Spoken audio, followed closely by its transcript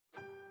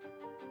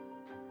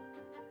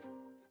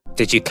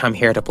Did you come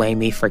here to blame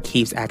me for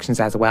Keith's actions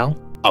as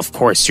well? Of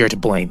course you're to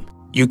blame.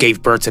 You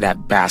gave birth to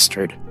that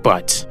bastard.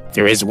 But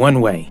there is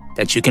one way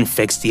that you can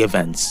fix the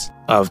events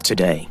of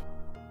today.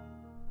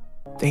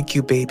 Thank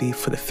you, baby,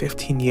 for the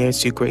 15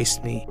 years you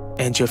graced me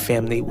and your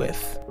family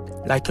with.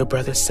 Like your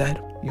brother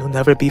said, you'll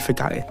never be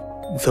forgotten.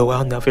 Though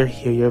I'll never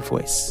hear your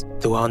voice.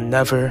 Though I'll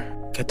never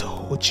get to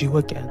hold you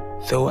again.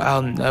 Though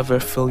I'll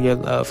never feel your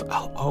love,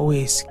 I'll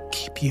always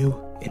keep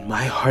you in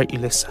my heart,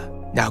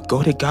 Yulissa. Now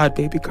go to God,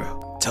 baby girl.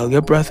 Tell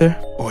your brother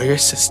or your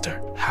sister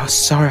how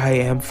sorry I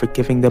am for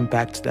giving them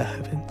back to the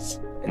heavens.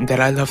 And that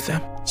I love them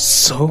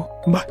so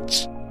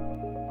much.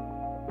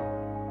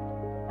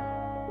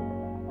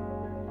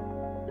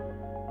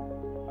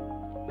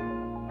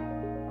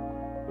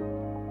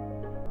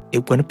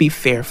 It wouldn't be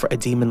fair for a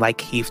demon like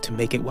Keith to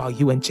make it while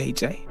you and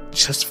JJ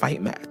just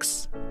fight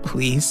Max.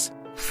 Please,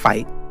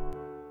 fight.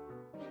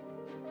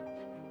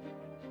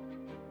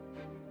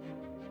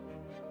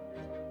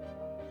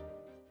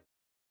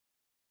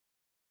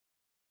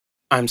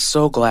 I'm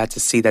so glad to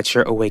see that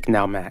you're awake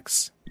now,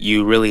 Max.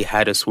 You really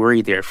had us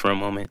worried there for a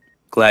moment.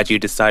 Glad you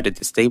decided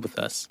to stay with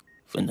us.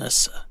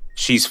 Vanessa.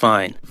 She's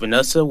fine.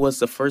 Vanessa was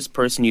the first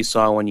person you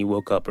saw when you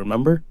woke up,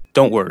 remember?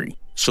 Don't worry.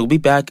 She'll be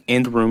back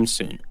in the room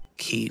soon.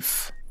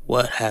 Keith.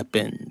 What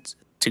happened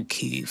to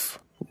Keith?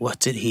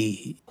 What did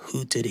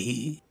who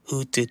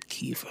did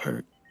Keith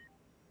hurt?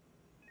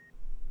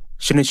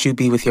 Shouldn't you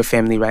be with your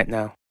family right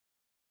now?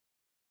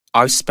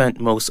 I've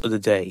spent most of the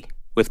day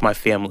with my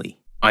family.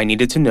 I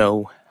needed to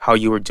know how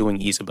you were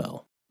doing,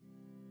 Isabel.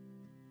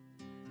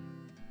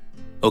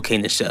 Okay,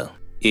 Nichelle.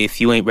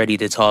 If you ain't ready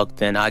to talk,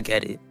 then I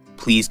get it.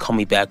 Please call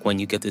me back when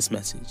you get this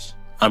message.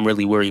 I'm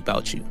really worried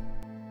about you.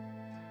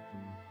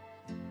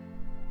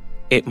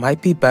 It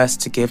might be best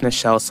to give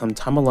Nichelle some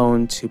time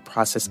alone to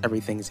process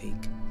everything,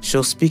 Zeke.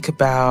 She'll speak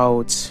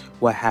about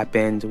what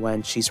happened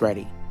when she's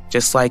ready.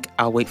 Just like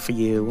I'll wait for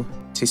you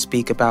to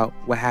speak about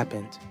what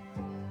happened.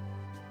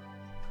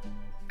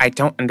 I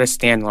don't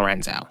understand,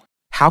 Lorenzo.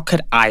 How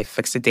could I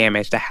fix the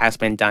damage that has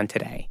been done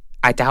today?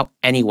 I doubt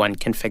anyone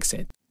can fix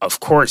it. Of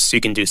course you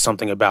can do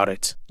something about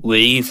it.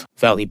 Leave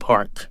Valley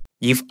Park.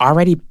 You've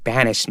already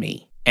banished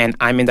me, and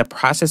I'm in the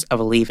process of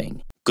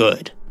leaving.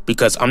 Good.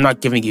 Because I'm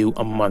not giving you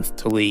a month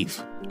to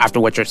leave. After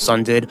what your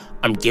son did,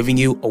 I'm giving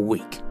you a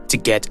week to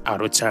get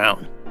out of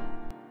town.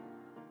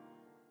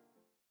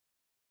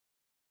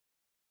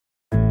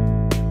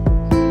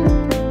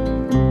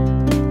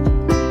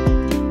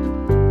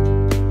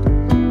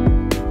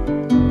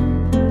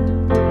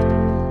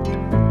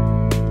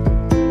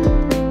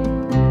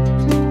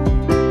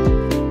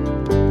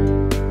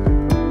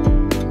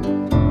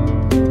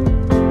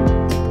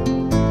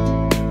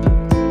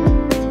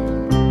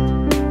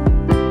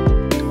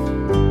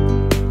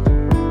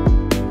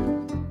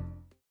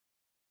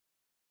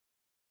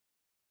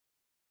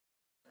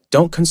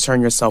 Don't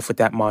concern yourself with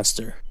that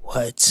monster.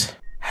 What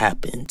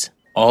happened?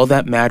 All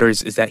that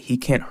matters is that he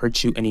can't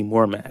hurt you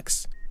anymore,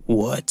 Max.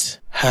 What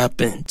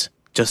happened?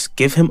 Just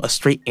give him a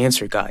straight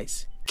answer,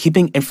 guys.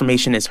 Keeping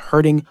information is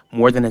hurting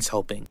more than it's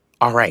helping.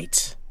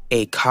 Alright,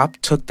 a cop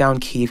took down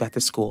Keith at the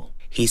school.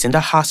 He's in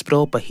the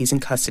hospital, but he's in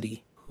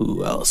custody.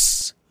 Who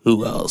else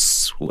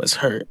was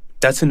hurt?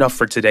 That's enough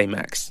for today,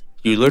 Max.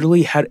 You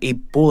literally had a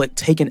bullet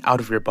taken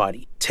out of your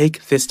body.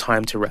 Take this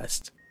time to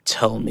rest.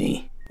 Tell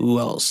me,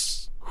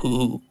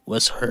 who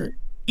was hurt?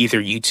 Either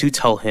you two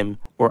tell him,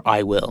 or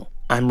I will.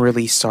 I'm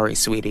really sorry,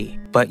 sweetie,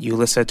 but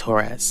Yulissa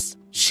Torres.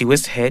 She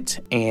was hit,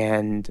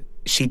 and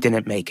she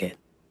didn't make it.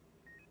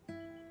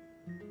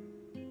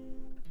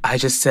 I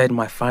just said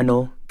my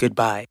final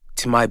goodbye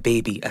to my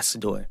baby,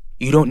 Essador.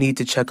 You don't need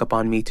to check up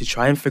on me to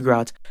try and figure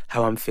out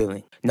how I'm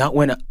feeling. Not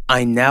when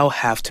I now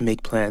have to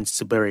make plans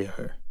to bury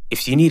her.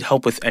 If you need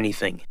help with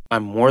anything,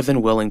 I'm more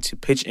than willing to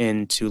pitch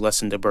in to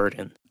lessen the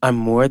burden. I'm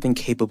more than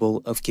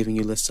capable of giving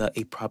Yulissa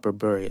a proper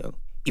burial,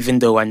 even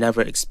though I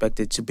never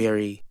expected to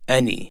bury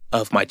any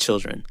of my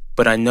children.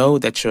 But I know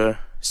that you're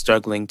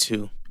struggling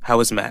too. How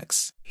is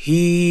Max?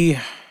 He's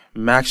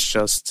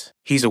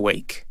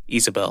awake,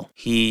 Isabel.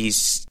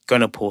 He's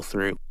gonna pull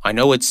through. I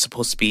know it's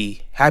supposed to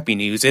be happy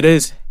news. It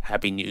is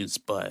happy news,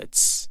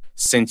 but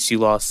since you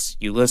lost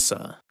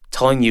Yulissa,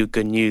 telling you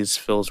good news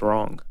feels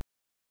wrong.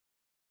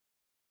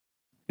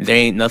 There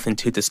ain't nothing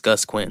to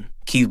discuss, Quinn.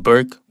 Keith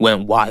Burke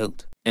went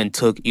wild and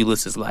took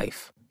Ulyss's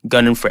life,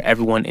 gunning for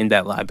everyone in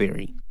that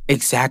library.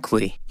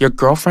 Exactly. Your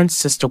girlfriend's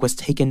sister was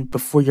taken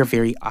before your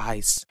very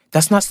eyes.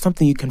 That's not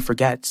something you can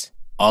forget.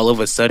 All of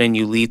a sudden,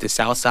 you leave the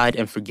South Side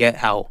and forget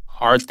how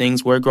hard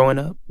things were growing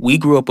up? We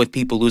grew up with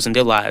people losing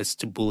their lives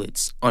to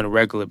bullets on a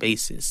regular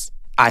basis.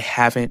 I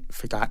haven't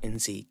forgotten,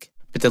 Zeke.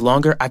 But the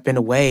longer I've been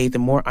away, the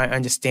more I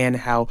understand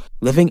how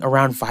living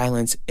around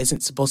violence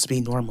isn't supposed to be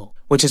normal.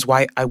 Which is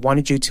why I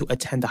wanted you to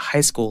attend a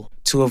high school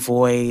to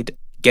avoid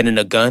getting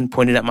a gun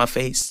pointed at my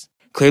face.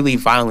 Clearly,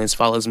 violence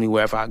follows me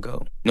wherever I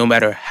go, no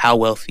matter how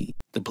wealthy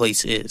the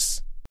place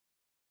is.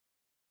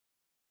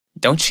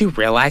 Don't you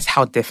realize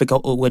how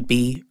difficult it would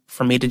be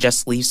for me to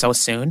just leave so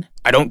soon?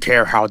 I don't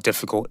care how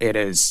difficult it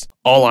is.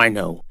 All I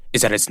know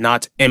is that it's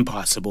not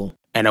impossible.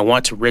 and I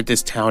want to rid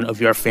this town of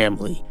your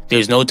family.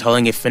 There's no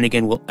telling if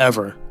Finnegan will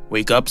ever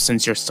wake up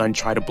since your son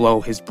tried to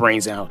blow his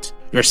brains out.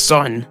 Your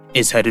son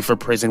is headed for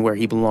prison where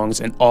he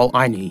belongs, and all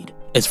I need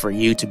is for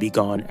you to be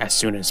gone as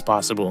soon as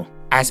possible.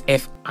 As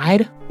if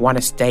I'd want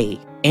to stay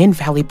in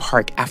Valley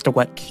Park after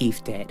what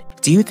Keith did.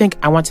 Do you think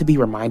I want to be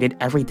reminded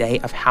every day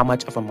of how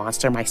much of a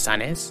monster my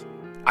son is?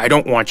 I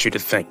don't want you to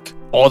think.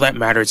 All that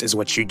matters is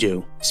what you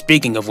do.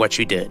 Speaking of what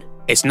you did,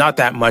 it's not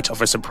that much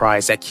of a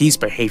surprise that Keith's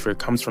behavior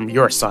comes from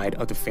your side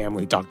of the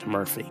family, Dr.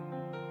 Murphy.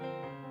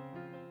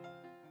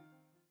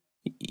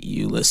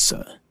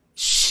 Ulissa,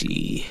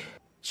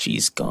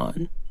 she's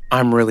gone.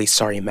 I'm really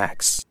sorry,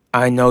 Max.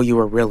 I know you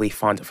were really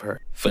fond of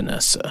her.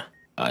 Vanessa,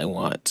 I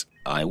want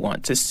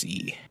to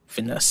see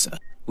Vanessa.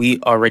 We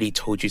already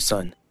told you,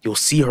 son. You'll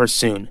see her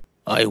soon.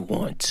 I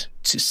want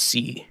to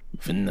see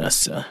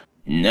Vanessa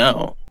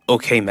now.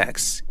 Okay,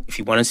 Max. If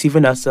you want to see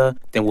Vanessa,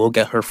 then we'll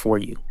get her for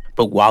you.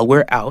 But while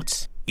we're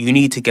out, you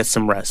need to get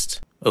some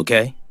rest,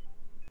 okay?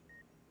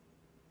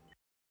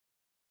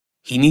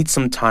 He needs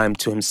some time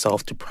to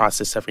himself to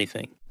process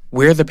everything.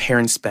 We're the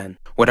parents, Ben.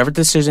 Whatever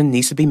decision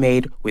needs to be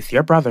made with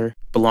your brother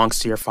belongs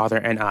to your father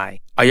and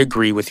I. I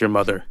agree with your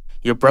mother.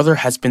 Your brother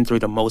has been through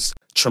the most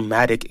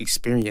traumatic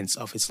experience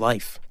of his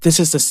life. This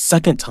is the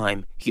second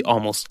time he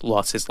almost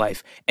lost his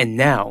life, and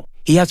now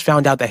he has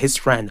found out that his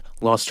friend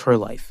lost her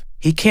life.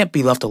 He can't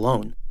be left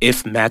alone.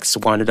 If Max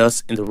wanted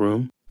us in the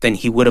room, then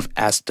he would have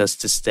asked us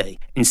to stay.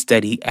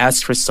 Instead, he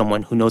asked for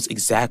someone who knows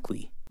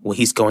exactly what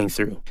he's going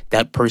through.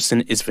 That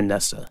person is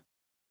Vanessa.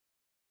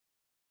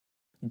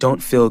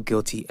 Don't feel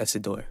guilty,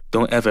 Isidore.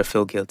 Don't ever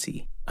feel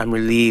guilty. I'm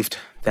relieved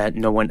that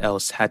no one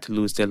else had to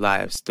lose their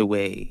lives the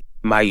way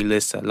my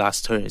Ulissa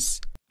lost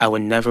hers. I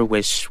would never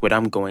wish what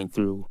I'm going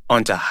through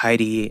onto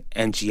Heidi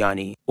and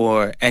Gianni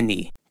or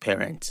any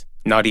parent.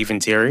 Not even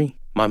Terry?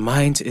 My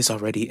mind is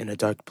already in a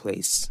dark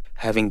place.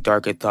 Having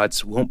darker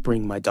thoughts won't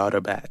bring my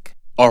daughter back.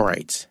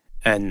 Alright,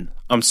 and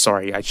I'm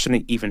sorry, I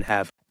shouldn't even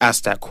have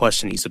asked that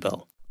question,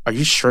 Isabel. Are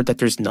you sure that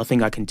there's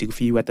nothing I can do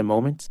for you at the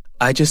moment?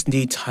 I just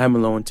need time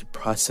alone to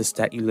process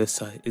that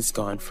Ulissa is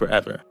gone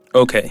forever.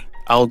 Okay,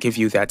 I'll give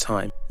you that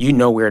time. You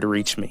know where to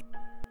reach me.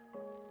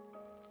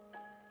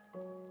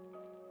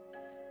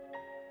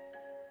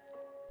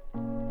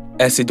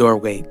 Isidore,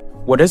 wait.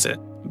 What is it?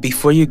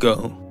 Before you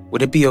go,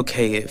 would it be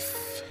okay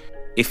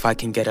if I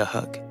can get a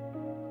hug?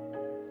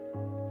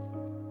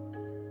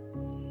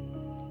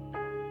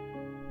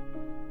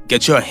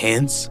 Get your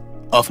hands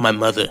off my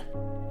mother.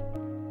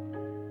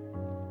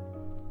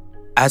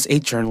 As a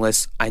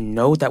journalist, I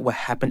know that what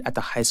happened at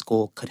the high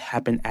school could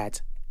happen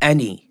at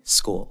any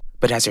school.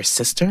 But as your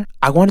sister,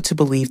 I wanted to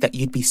believe that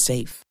you'd be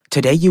safe.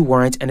 Today you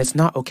weren't, and it's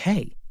not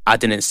okay. I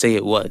didn't say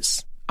it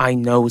was. I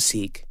know,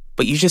 Zeke.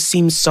 But you just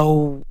seem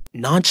so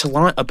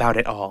nonchalant about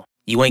it all.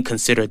 You ain't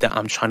considered that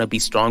I'm trying to be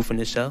strong for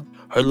Nichelle?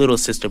 Her little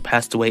sister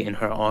passed away in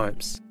her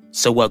arms.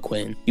 So what,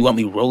 Quinn? You want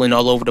me rolling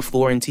all over the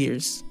floor in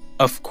tears?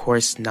 Of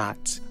course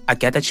not. I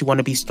get that you want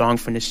to be strong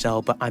for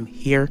Nichelle, but I'm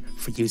here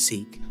for you,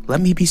 Zeke. Let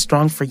me be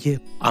strong for you.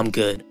 I'm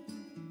good.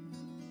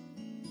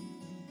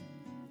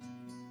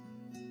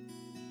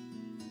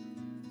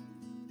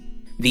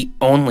 The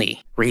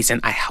only reason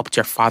I helped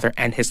your father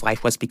end his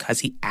life was because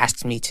he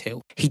asked me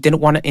to. He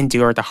didn't want to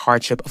endure the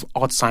hardship of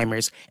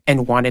Alzheimer's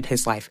and wanted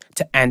his life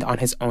to end on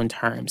his own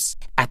terms.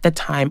 At the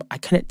time, I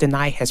couldn't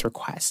deny his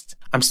request.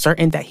 I'm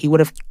certain that he would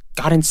have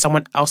gotten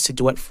someone else to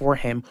do it for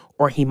him,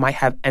 or he might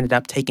have ended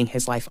up taking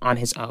his life on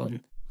his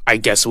own. I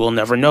guess we'll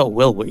never know,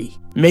 will we?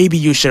 Maybe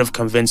you should have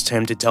convinced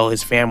him to tell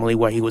his family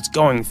what he was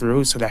going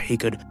through so that he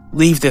could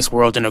leave this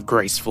world in a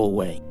graceful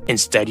way.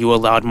 Instead, you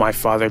allowed my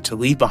father to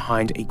leave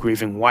behind a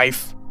grieving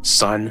wife,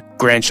 son,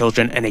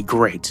 grandchildren, and a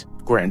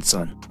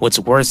great-grandson. What's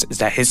worse is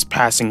that his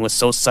passing was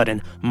so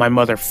sudden, my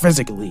mother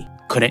physically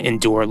couldn't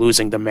endure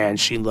losing the man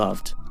she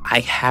loved.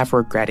 I have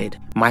regretted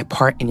my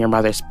part in your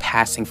mother's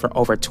passing for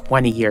over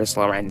 20 years,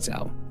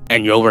 Lorenzo.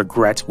 And you'll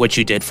regret what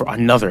you did for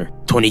another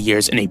 20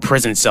 years in a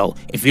prison cell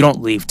if you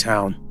don't leave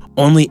town.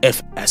 Only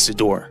if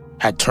Isidore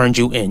had turned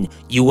you in,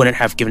 you wouldn't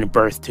have given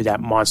birth to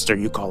that monster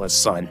you call a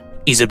son.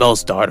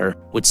 Isabel's daughter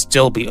would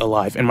still be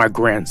alive and my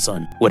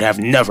grandson would have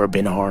never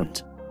been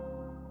harmed.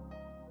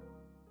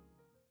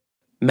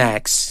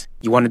 Max,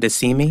 you wanted to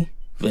see me?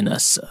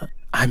 Vanessa,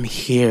 I'm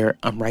here.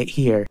 I'm right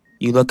here.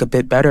 You look a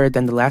bit better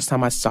than the last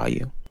time I saw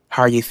you.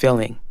 How are you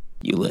feeling?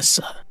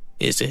 Ulissa,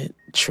 is it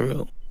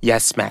true?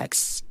 Yes,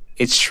 Max.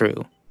 It's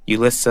true.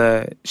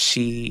 Ulissa,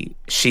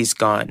 she's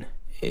gone.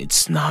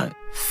 It's not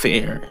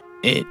fair.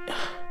 It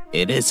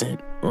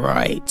isn't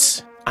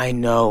right. I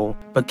know,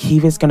 but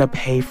Keith is gonna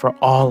pay for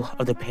all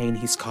of the pain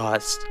he's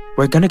caused.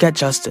 We're gonna get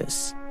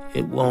justice.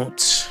 It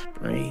won't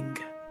bring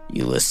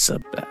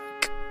Ulissa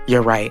back.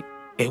 You're right,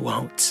 it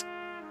won't.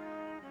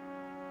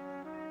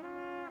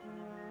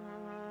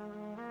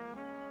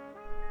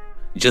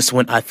 Just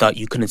when I thought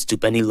you couldn't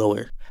stoop any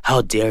lower,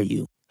 how dare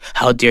you?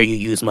 How dare you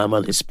use my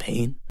mother's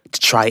pain to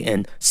try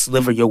and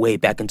sliver your way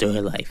back into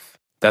her life?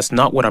 That's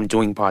not what I'm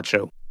doing,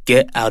 Pacho.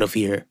 Get out of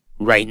here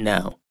right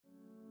now.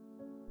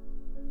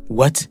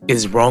 What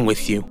is wrong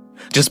with you?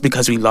 Just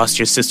because we lost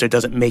your sister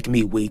doesn't make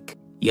me weak.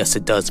 Yes,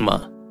 it does,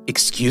 Ma.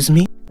 Excuse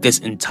me? This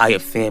entire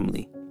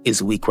family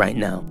is weak right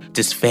now.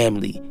 This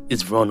family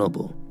is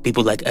vulnerable.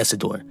 People like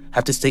Isidore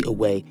have to stay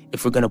away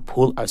if we're gonna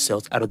pull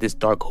ourselves out of this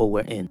dark hole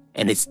we're in,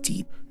 and it's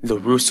deep. The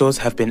Russos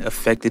have been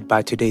affected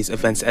by today's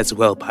events as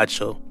well,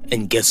 Pacho.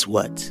 And guess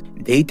what?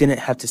 They didn't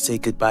have to say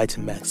goodbye to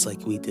Max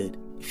like we did.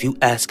 If you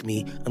ask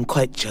me, I'm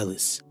quite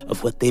jealous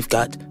of what they've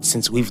got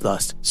since we've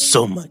lost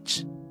so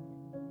much.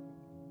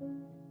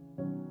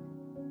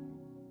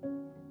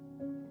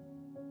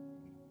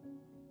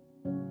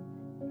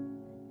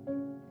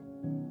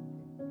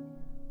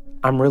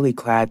 I'm really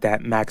glad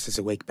that Max is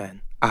awake,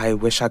 Ben. I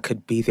wish I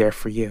could be there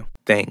for you.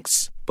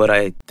 Thanks, but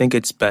I think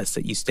it's best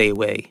that you stay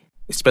away,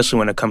 especially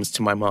when it comes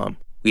to my mom.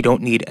 We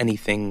don't need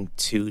anything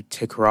to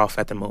tick her off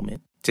at the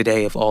moment.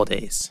 Today of all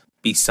days.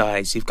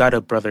 Besides, you've got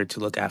a brother to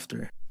look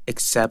after.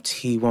 Except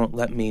he won't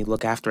let me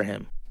look after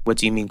him. What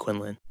do you mean,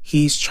 Quinlan?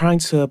 He's trying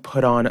to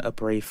put on a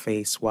brave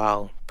face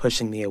while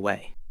pushing me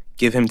away.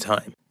 Give him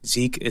time.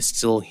 Zeke is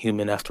still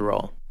human after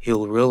all.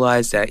 He'll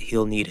realize that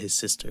he'll need his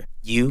sister.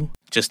 You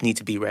just need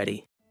to be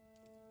ready.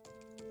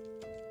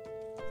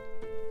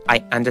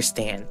 I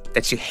understand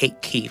that you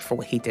hate Keith for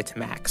what he did to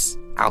Max.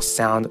 I'll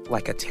sound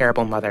like a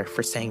terrible mother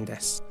for saying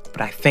this,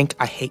 but I think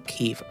I hate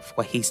Keith for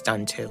what he's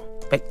done too.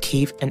 But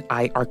Keith and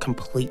I are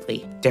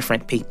completely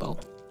different people.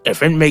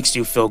 If it makes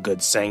you feel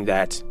good saying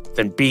that,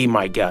 then be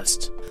my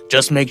guest.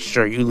 Just make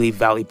sure you leave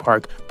Valley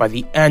Park by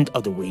the end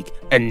of the week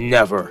and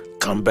never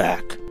come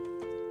back.